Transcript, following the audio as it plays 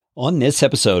On this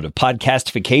episode of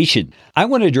Podcastification, I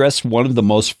want to address one of the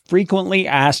most frequently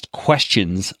asked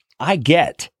questions I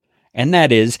get, and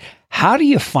that is, how do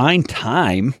you find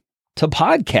time to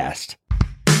podcast?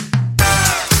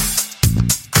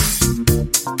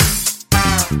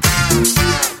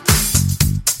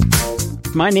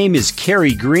 My name is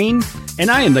Kerry Green, and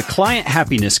I am the Client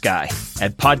Happiness Guy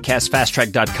at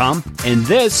PodcastFastTrack.com, and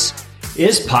this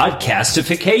is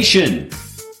Podcastification.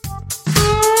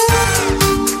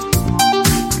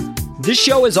 This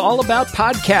show is all about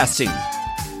podcasting.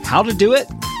 How to do it,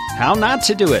 how not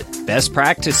to do it, best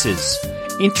practices,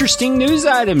 interesting news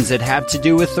items that have to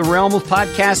do with the realm of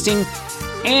podcasting,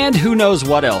 and who knows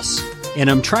what else.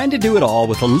 And I'm trying to do it all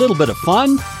with a little bit of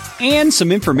fun and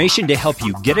some information to help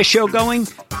you get a show going,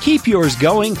 keep yours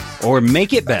going, or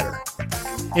make it better.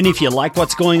 And if you like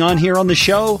what's going on here on the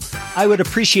show, I would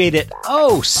appreciate it,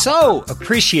 so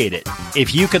appreciate it,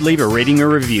 if you could leave a rating or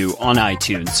review on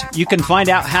iTunes. You can find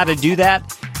out how to do that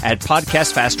at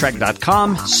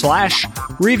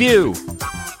podcastfasttrack.com/review.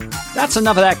 That's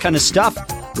enough of that kind of stuff.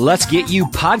 Let's get you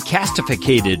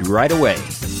podcastificated right away.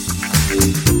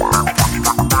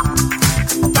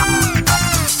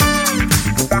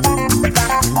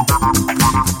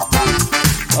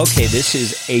 Okay, this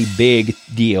is a big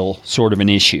deal, sort of an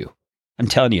issue. I'm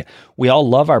telling you, we all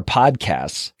love our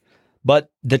podcasts,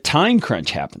 but the time crunch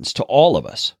happens to all of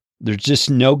us. There's just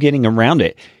no getting around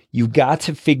it. You've got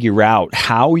to figure out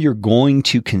how you're going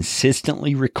to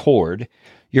consistently record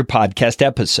your podcast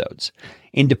episodes.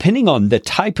 And depending on the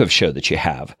type of show that you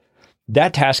have,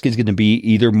 that task is going to be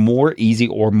either more easy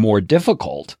or more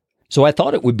difficult. So I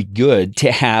thought it would be good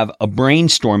to have a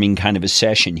brainstorming kind of a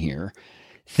session here.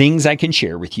 Things I can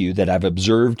share with you that I've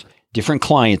observed different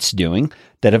clients doing,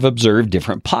 that I've observed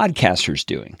different podcasters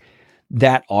doing,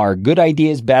 that are good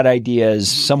ideas, bad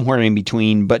ideas, somewhere in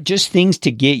between, but just things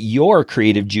to get your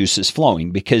creative juices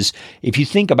flowing. Because if you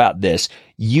think about this,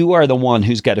 you are the one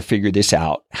who's got to figure this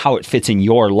out, how it fits in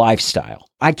your lifestyle.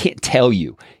 I can't tell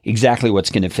you exactly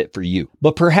what's going to fit for you,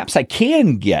 but perhaps I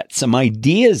can get some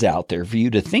ideas out there for you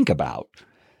to think about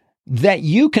that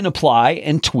you can apply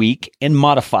and tweak and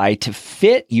modify to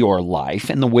fit your life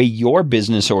and the way your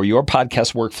business or your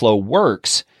podcast workflow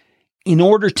works in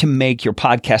order to make your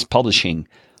podcast publishing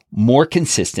more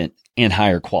consistent and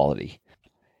higher quality.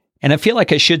 And I feel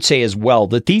like I should say as well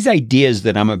that these ideas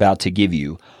that I'm about to give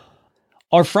you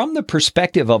are from the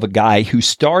perspective of a guy who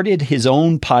started his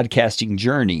own podcasting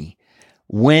journey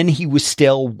when he was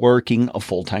still working a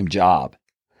full-time job.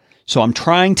 So I'm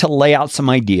trying to lay out some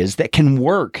ideas that can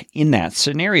work in that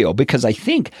scenario because I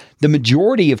think the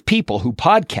majority of people who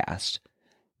podcast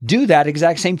do that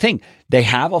exact same thing. They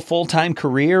have a full-time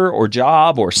career or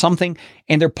job or something,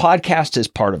 and their podcast is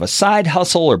part of a side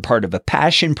hustle or part of a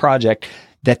passion project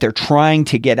that they're trying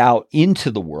to get out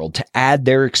into the world to add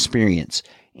their experience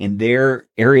in their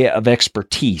area of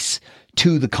expertise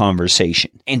to the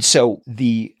conversation. And so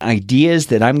the ideas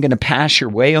that I'm going to pass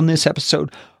your way on this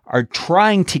episode are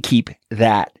trying to keep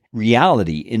that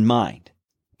reality in mind.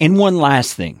 And one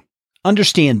last thing,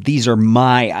 understand these are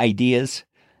my ideas.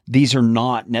 These are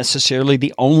not necessarily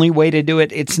the only way to do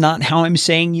it. It's not how I'm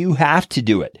saying you have to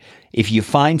do it. If you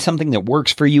find something that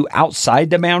works for you outside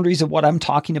the boundaries of what I'm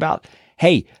talking about,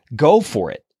 hey, go for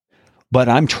it. But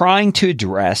I'm trying to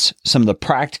address some of the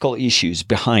practical issues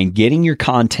behind getting your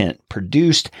content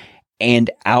produced and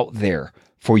out there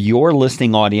for your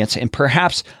listening audience and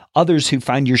perhaps others who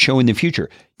find your show in the future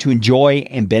to enjoy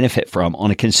and benefit from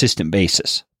on a consistent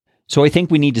basis. So I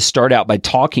think we need to start out by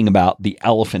talking about the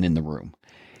elephant in the room.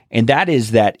 And that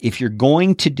is that if you're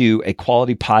going to do a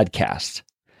quality podcast,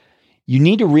 you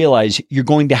need to realize you're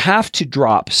going to have to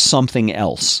drop something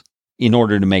else in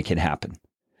order to make it happen.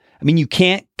 I mean, you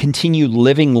can't continue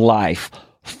living life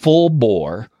full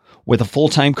bore with a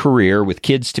full-time career, with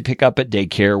kids to pick up at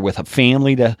daycare, with a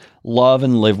family to love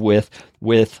and live with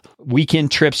weekend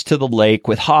trips to the lake,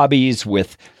 with hobbies,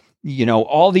 with,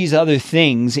 all these other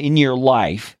things in your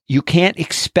life. You can't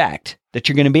expect that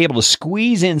you're going to be able to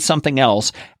squeeze in something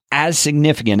else as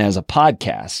significant as a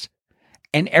podcast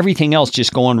and everything else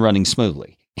just go on running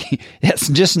smoothly. That's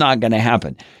just not going to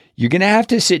happen. You're going to have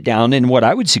to sit down, and what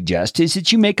I would suggest is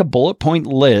that you make a bullet point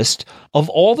list of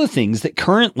all the things that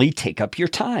currently take up your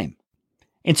time.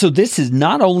 And so this is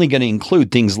not only going to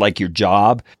include things like your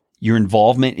job, your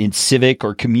involvement in civic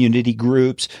or community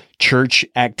groups, church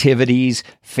activities,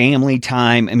 family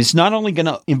time. I mean, it's not only going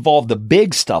to involve the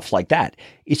big stuff like that,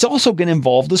 it's also going to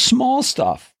involve the small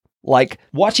stuff, like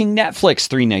watching Netflix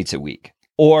 3 nights a week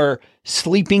or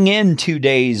sleeping in 2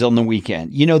 days on the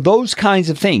weekend. Those kinds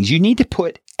of things. You need to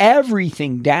put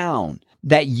everything down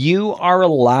that you are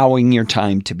allowing your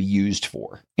time to be used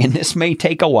for. And this may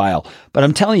take a while, but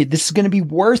I'm telling you, this is going to be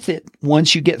worth it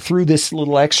once you get through this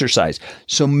little exercise.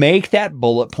 So make that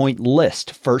bullet point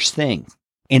list first thing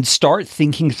and start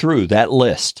thinking through that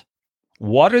list.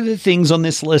 What are the things on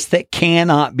this list that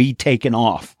cannot be taken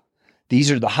off?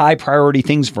 These are the high priority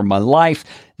things for my life,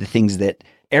 the things that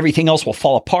everything else will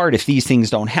fall apart if these things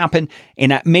don't happen.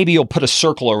 And maybe you'll put a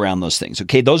circle around those things.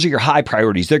 Okay, those are your high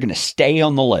priorities. They're going to stay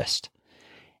on the list.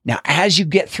 Now, as you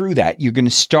get through that, you're going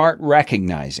to start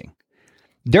recognizing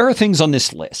there are things on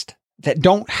this list that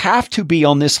don't have to be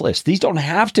on this list. These don't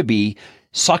have to be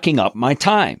sucking up my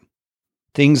time.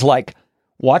 Things like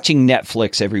watching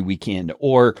Netflix every weekend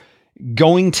or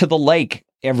going to the lake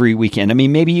every weekend. I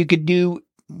mean, maybe you could do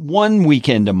one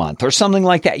weekend a month or something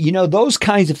like that. You know, those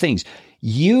kinds of things.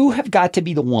 You have got to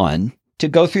be the one to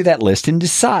go through that list and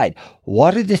decide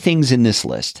what are the things in this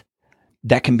list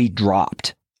that can be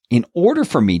dropped in order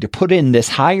for me to put in this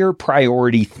higher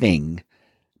priority thing,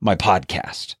 my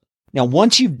podcast. Now,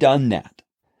 once you've done that,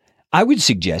 I would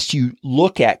suggest you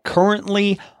look at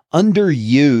currently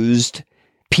underused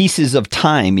pieces of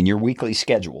time in your weekly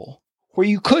schedule where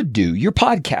you could do your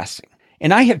podcasting.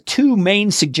 And I have two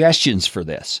main suggestions for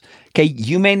this. Okay,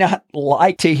 you may not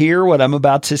like to hear what I'm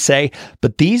about to say,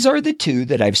 but these are the two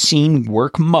that I've seen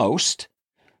work most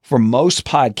for most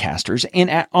podcasters.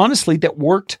 And honestly, that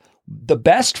worked the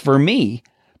best for me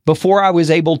before I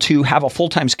was able to have a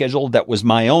full-time schedule that was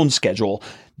my own schedule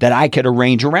that I could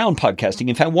arrange around podcasting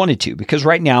if I wanted to. Because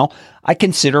right now, I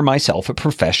consider myself a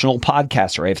professional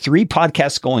podcaster. I have 3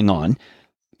 podcasts going on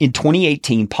in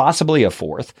 2018, possibly a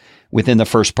fourth within the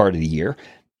first part of the year.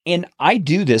 And I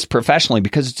do this professionally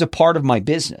because it's a part of my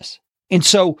business. And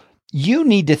so you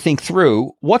need to think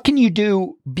through, what can you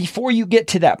do before you get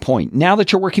to that point? Now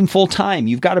that you're working full time,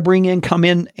 you've got to bring income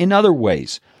in other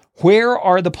ways. Where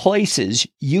are the places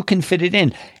you can fit it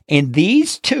in? And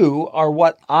these two are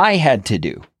what I had to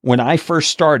do when I first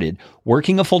started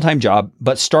working a full-time job,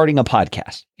 but starting a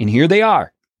podcast. And here they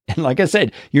are. And like I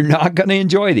said, you're not going to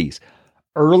enjoy these.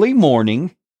 Early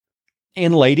morning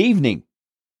and late evening.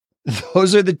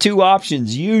 Those are the two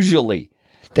options usually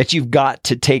that you've got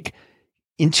to take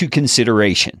into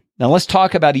consideration. Now let's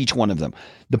talk about each one of them.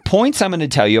 The points I'm going to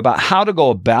tell you about how to go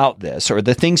about this, or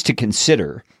the things to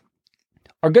consider,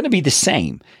 are going to be the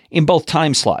same in both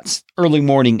time slots, early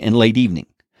morning and late evening.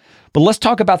 But let's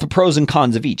talk about the pros and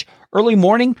cons of each. Early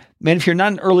morning, man, if you're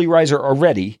not an early riser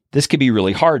already, this could be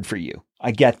really hard for you.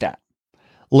 I get that.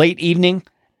 Late evening,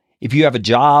 if you have a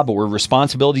job or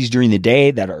responsibilities during the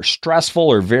day that are stressful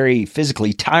or very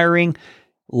physically tiring,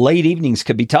 late evenings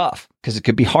could be tough because it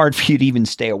could be hard for you to even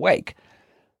stay awake.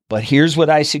 But here's what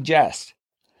I suggest.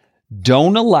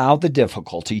 Don't allow the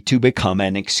difficulty to become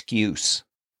an excuse.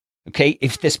 Okay,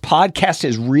 if this podcast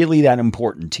is really that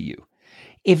important to you,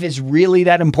 if it's really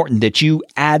that important that you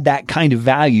add that kind of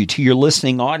value to your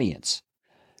listening audience,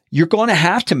 you're going to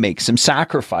have to make some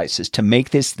sacrifices to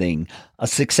make this thing a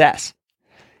success.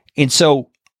 And so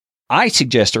I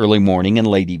suggest early morning and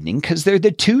late evening because they're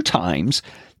the two times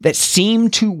that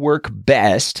seem to work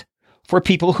best for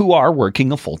people who are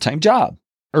working a full-time job.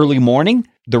 Early morning,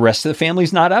 the rest of the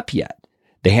family's not up yet.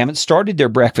 They haven't started their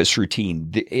breakfast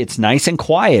routine. It's nice and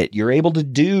quiet. You're able to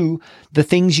do the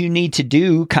things you need to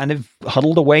do kind of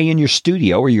huddled away in your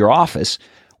studio or your office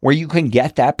where you can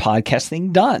get that podcast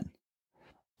thing done.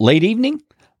 Late evening,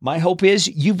 my hope is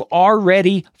you've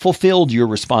already fulfilled your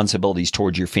responsibilities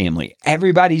towards your family.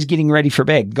 Everybody's getting ready for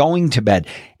bed, going to bed,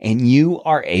 and you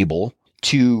are able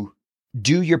to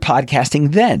do your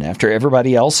podcasting then after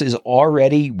everybody else is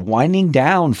already winding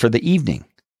down for the evening.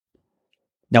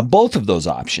 Now, both of those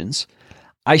options,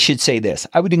 I should say this,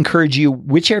 I would encourage you,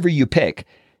 whichever you pick,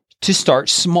 to start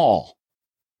small.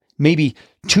 Maybe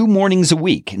 2 mornings a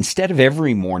week instead of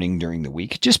every morning during the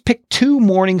week. Just pick 2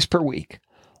 mornings per week.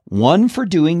 One for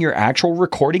doing your actual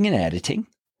recording and editing,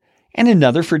 and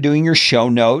another for doing your show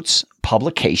notes,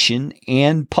 publication,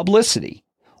 and publicity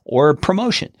or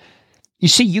promotion. You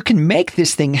see, you can make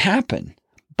this thing happen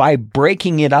by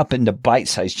breaking it up into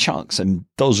bite-sized chunks. And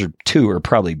those 2 are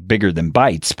probably bigger than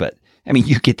bites, but I mean,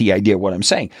 you get the idea of what I'm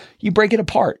saying. You break it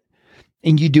apart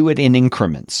and you do it in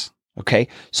increments. Okay.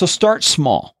 So start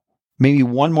small, maybe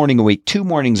 1 morning a week, 2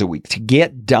 mornings a week to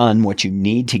get done what you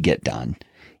need to get done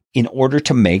in order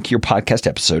to make your podcast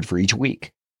episode for each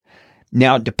week.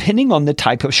 Now, depending on the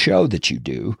type of show that you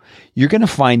do, you're going to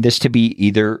find this to be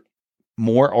either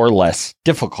more or less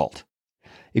difficult.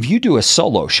 If you do a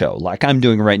solo show like I'm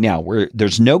doing right now, where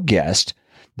there's no guest,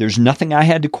 there's nothing I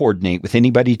had to coordinate with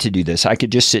anybody to do this, I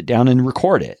could just sit down and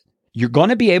record it. You're going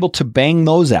to be able to bang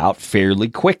those out fairly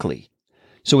quickly.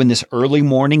 So in this early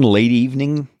morning, late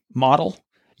evening model,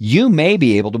 you may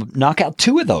be able to knock out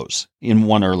 2 of those in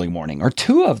one early morning or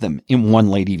 2 of them in one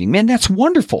late evening. Man, that's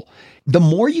wonderful. The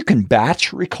more you can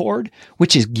batch record,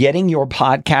 which is getting your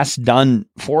podcast done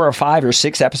 4 or 5 or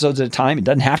 6 episodes at a time. It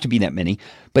doesn't have to be that many,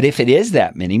 but if it is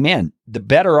that many, man, the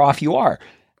better off you are.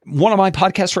 One of my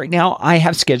podcasts right now, I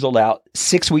have scheduled out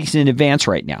 6 weeks in advance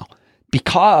right now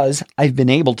because I've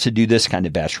been able to do this kind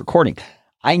of batch recording.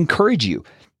 I encourage you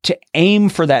to aim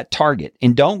for that target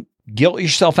and don't guilt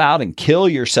yourself out and kill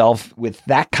yourself with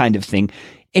that kind of thing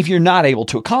if you're not able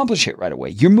to accomplish it right away.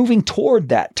 You're moving toward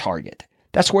that target.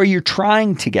 That's where you're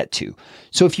trying to get to.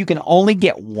 So if you can only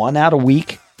get 1 out a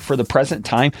week for the present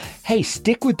time, hey,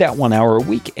 stick with that 1 hour a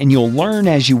week and you'll learn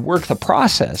as you work the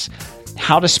process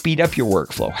how to speed up your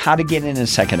workflow, how to get in a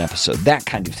second episode, that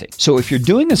kind of thing. So if you're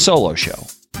doing a solo show,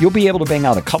 you'll be able to bang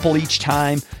out a couple each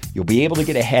time. You'll be able to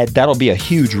get ahead. That'll be a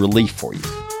huge relief for you.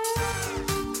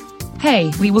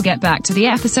 Hey, we will get back to the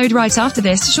episode right after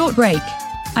this short break.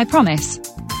 I promise.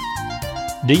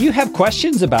 Do you have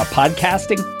questions about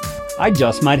podcasting? I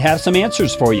just might have some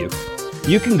answers for you.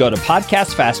 You can go to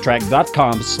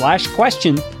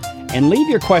podcastfasttrack.com/question and leave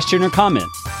your question or comment.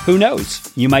 Who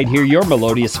knows? You might hear your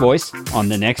melodious voice on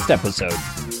the next episode.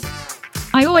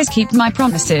 I always keep my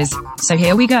promises, so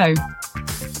here we go.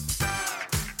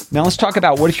 Now let's talk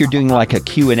about what if you're doing like a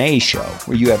Q&A show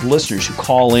where you have listeners who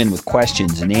call in with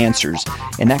questions and answers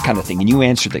and that kind of thing, and you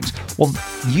answer things. Well,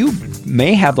 you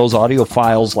may have those audio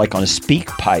files like on a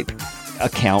SpeakPipe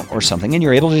account or something, and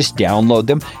you're able to just download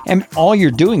them, and all you're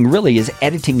doing really is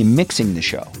editing and mixing the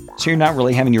show. So you're not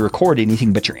really having to record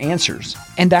anything but your answers,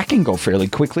 and that can go fairly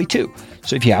quickly too.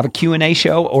 So if you have a Q&A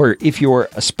show, or if you're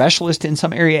a specialist in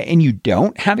some area and you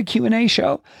don't have a Q&A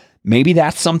show, maybe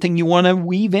that's something you want to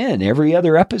weave in. Every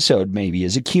other episode maybe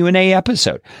is a Q&A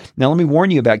episode. Now, let me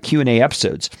warn you about Q&A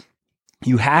episodes.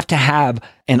 You have to have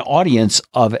an audience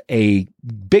of a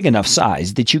big enough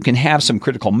size that you can have some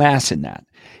critical mass in that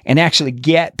and actually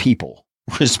get people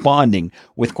responding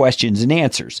with questions and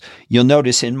answers. You'll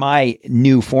notice in my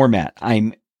new format,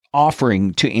 I'm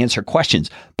offering to answer questions,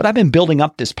 but I've been building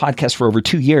up this podcast for over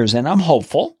 2 years, and I'm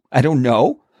hopeful. I don't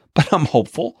know, but I'm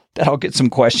hopeful that I'll get some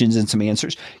questions and some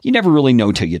answers. You never really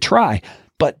know till you try,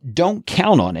 but don't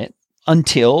count on it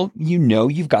until you know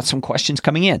you've got some questions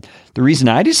coming in. The reason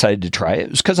I decided to try it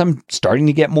was because I'm starting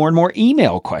to get more and more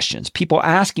email questions, people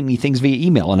asking me things via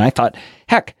email. And I thought,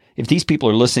 heck, if these people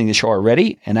are listening to the show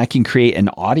already and I can create an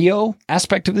audio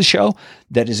aspect of the show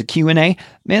that is a Q&A,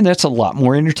 man, that's a lot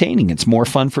more entertaining. It's more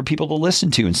fun for people to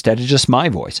listen to instead of just my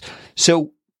voice.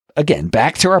 So again,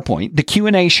 back to our point, the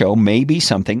Q&A show may be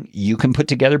something you can put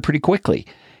together pretty quickly.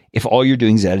 If all you're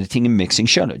doing is editing and mixing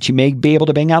show notes, you may be able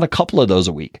to bang out a couple of those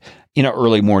a week in an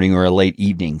early morning or a late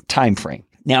evening time frame.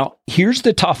 Now, here's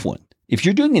the tough one. If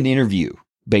you're doing an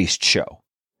interview-based show,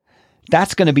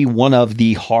 that's going to be one of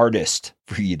the hardest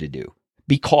for you to do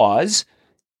because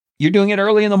you're doing it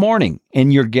early in the morning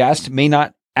and your guest may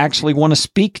not actually want to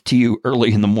speak to you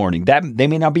early in the morning. That they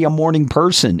may not be a morning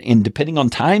person, and depending on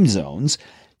time zones,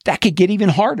 that could get even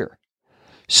harder.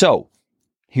 So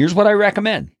here's what I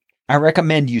recommend. I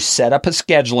recommend you set up a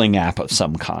scheduling app of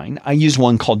some kind. I use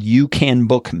one called You Can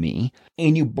Book Me,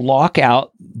 and you block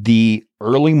out the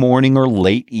early morning or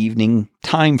late evening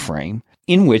time frame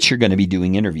in which you're going to be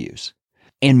doing interviews.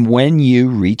 And when you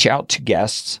reach out to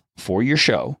guests for your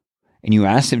show and you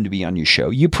ask them to be on your show,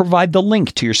 you provide the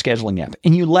link to your scheduling app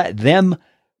and you let them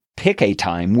pick a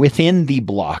time within the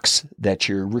blocks that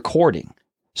you're recording.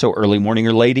 So early morning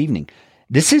or late evening.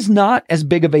 This is not as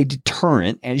big of a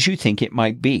deterrent as you think it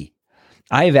might be.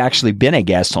 I have actually been a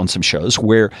guest on some shows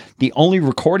where the only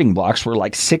recording blocks were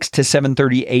like 6 to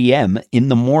 7:30 a.m. in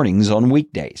the mornings on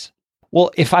weekdays.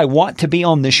 Well, if I want to be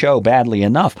on the show badly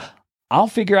enough, I'll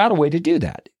figure out a way to do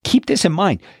that. Keep this in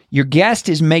mind. Your guest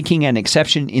is making an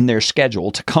exception in their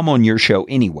schedule to come on your show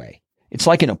anyway. It's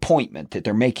like an appointment that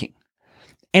they're making.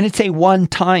 And it's a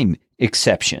one-time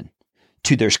exception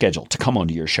to their schedule to come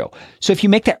onto your show. So if you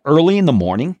make that early in the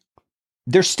morning,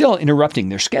 they're still interrupting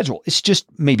their schedule. It's just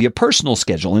maybe a personal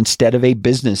schedule instead of a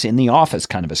business in the office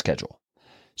kind of a schedule.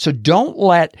 So don't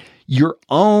let your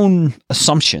own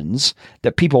assumptions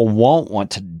that people won't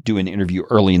want to do an interview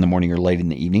early in the morning or late in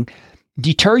the evening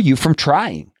deter you from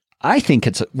trying. I think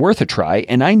it's worth a try.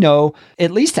 And I know at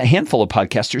least a handful of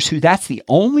podcasters who that's the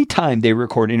only time they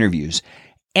record interviews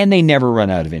and they never run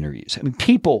out of interviews. I mean,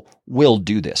 people will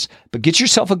do this, but get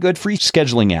yourself a good free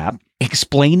scheduling app,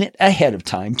 explain it ahead of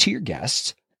time to your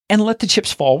guests, and let the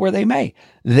chips fall where they may.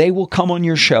 They will come on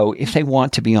your show if they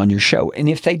want to be on your show. And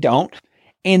if they don't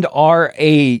and are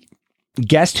a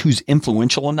guest who's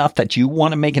influential enough that you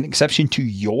want to make an exception to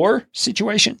your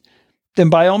situation, then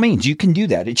by all means, you can do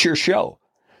that. It's your show.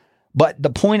 But the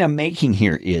point I'm making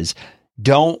here is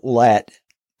don't let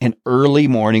an early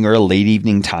morning or a late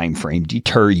evening time frame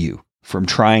deter you from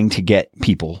trying to get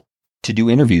people to do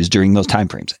interviews during those time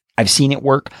frames. I've seen it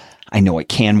work. I know it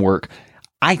can work.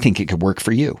 I think it could work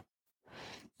for you.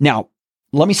 Now,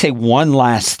 let me say one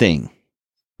last thing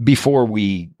before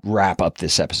we wrap up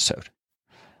this episode.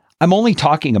 I'm only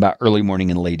talking about early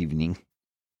morning and late evening,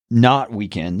 not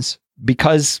weekends,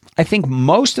 because I think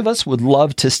most of us would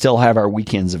love to still have our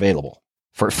weekends available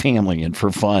for family and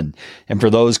for fun and for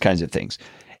those kinds of things.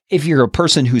 If you're a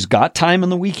person who's got time on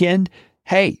the weekend,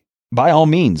 hey, by all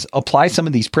means, apply some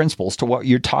of these principles to what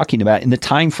you're talking about in the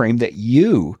time frame that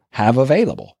you have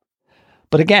available.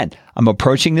 But again, I'm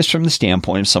approaching this from the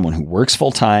standpoint of someone who works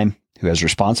full time, who has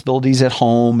responsibilities at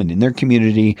home and in their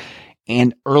community,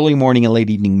 and early morning and late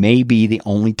evening may be the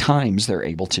only times they're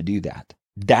able to do that.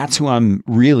 That's who I'm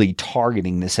really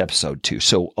targeting this episode to.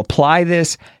 So apply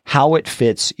this how it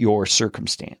fits your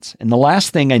circumstance. And the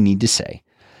last thing I need to say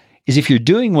is if you're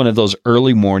doing one of those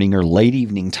early morning or late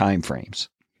evening time frames,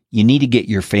 you need to get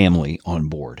your family on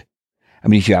board. I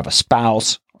mean, if you have a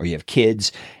spouse or you have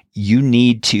kids, you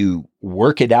need to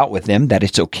work it out with them that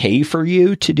it's okay for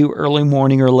you to do early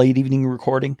morning or late evening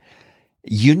recording.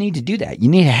 You need to do that. You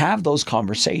need to have those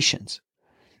conversations.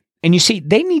 And you see,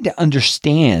 they need to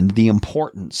understand the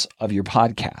importance of your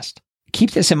podcast.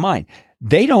 Keep this in mind.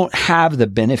 They don't have the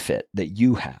benefit that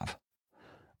you have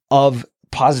of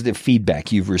positive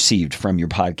feedback you've received from your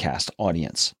podcast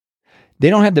audience.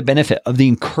 They don't have the benefit of the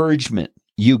encouragement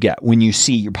you get when you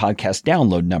see your podcast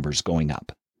download numbers going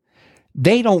up.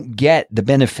 They don't get the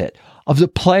benefit of the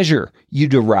pleasure you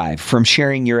derive from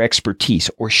sharing your expertise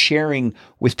or sharing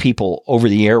with people over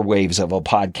the airwaves of a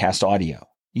podcast audio.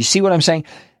 You see what I'm saying?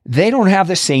 They don't have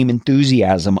the same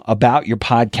enthusiasm about your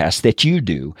podcast that you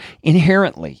do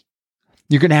inherently.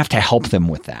 You're going to have to help them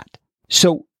with that.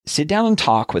 So sit down and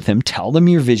talk with them. Tell them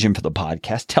your vision for the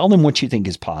podcast. Tell them what you think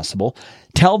is possible.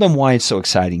 Tell them why it's so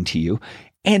exciting to you.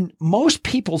 And most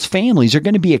people's families are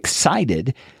going to be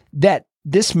excited that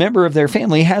this member of their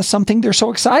family has something they're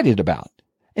so excited about.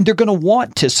 And they're going to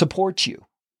want to support you.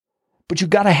 But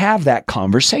you've got to have that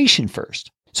conversation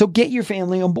first. So get your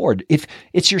family on board. If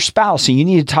it's your spouse and you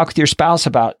need to talk with your spouse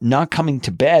about not coming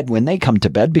to bed when they come to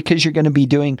bed because you're going to be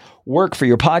doing work for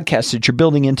your podcast that you're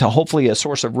building into hopefully a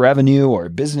source of revenue or a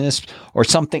business or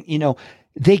something,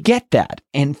 they get that.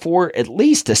 And for at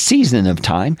least a season of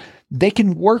time, they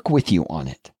can work with you on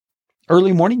it.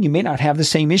 Early morning, you may not have the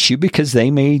same issue because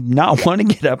they may not want to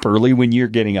get up early when you're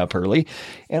getting up early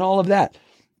and all of that.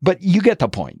 But you get the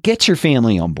point. Get your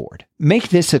family on board. Make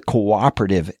this a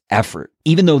cooperative effort,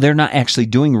 even though they're not actually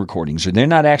doing recordings or they're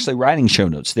not actually writing show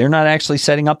notes. They're not actually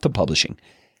setting up the publishing.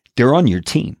 They're on your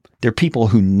team. They're people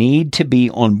who need to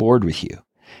be on board with you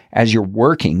as you're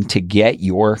working to get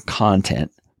your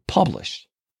content published.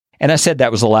 And I said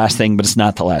that was the last thing, but it's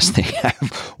not the last thing. I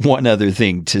have one other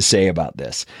thing to say about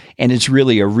this, and it's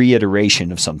really a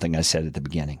reiteration of something I said at the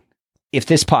beginning. If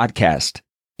this podcast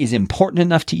is important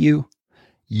enough to you,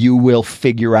 you will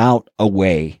figure out a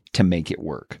way to make it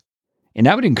work. And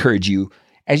I would encourage you,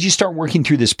 as you start working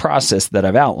through this process that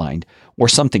I've outlined, or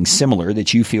something similar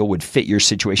that you feel would fit your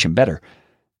situation better,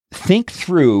 think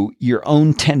through your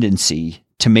own tendency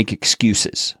to make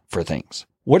excuses for things.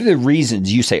 What are the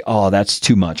reasons you say, oh, that's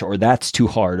too much, or that's too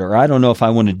hard, or I don't know if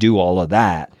I want to do all of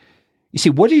that? You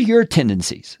see, what are your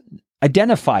tendencies?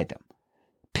 Identify them.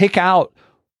 Pick out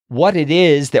what it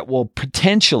is that will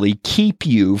potentially keep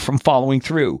you from following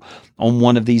through on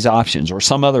one of these options or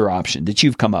some other option that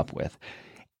you've come up with.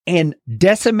 And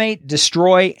decimate,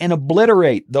 destroy, and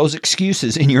obliterate those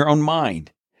excuses in your own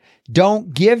mind.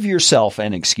 Don't give yourself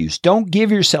an excuse. Don't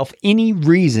give yourself any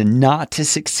reason not to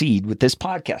succeed with this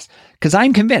podcast. Because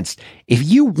I'm convinced if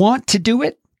you want to do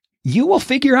it, you will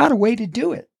figure out a way to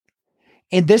do it.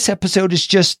 And this episode is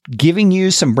just giving you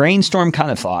some brainstorm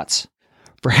kind of thoughts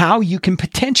for how you can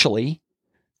potentially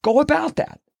go about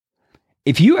that.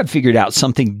 If you have figured out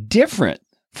something different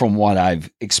from what I've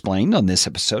explained on this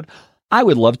episode, I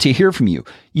would love to hear from you.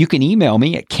 You can email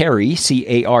me at Carey,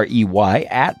 Carey,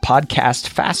 at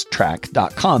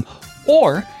podcastfasttrack.com,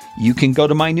 or you can go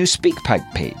to my new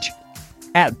SpeakPipe page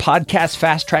at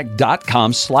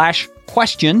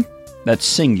podcastfasttrack.com/question. That's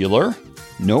singular,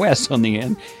 no S on the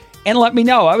end, and let me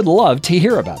know. I would love to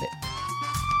hear about it.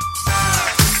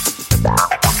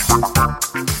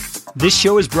 This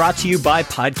show is brought to you by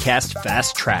Podcast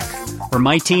Fast Track, where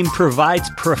my team provides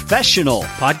professional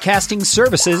podcasting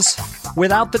services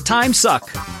without the time suck.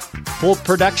 Full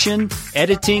production,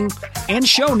 editing, and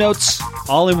show notes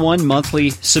all in one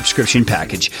monthly subscription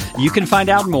package. You can find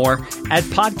out more at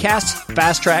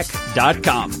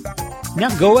podcastfasttrack.com.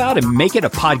 Now go out and make it a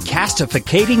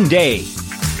podcastificating day.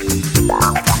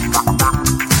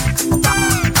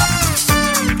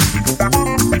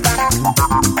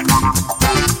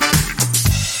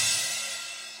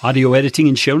 Audio editing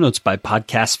and show notes by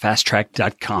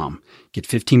podcastfasttrack.com. Get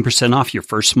 15% off your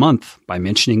first month by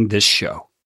mentioning this show.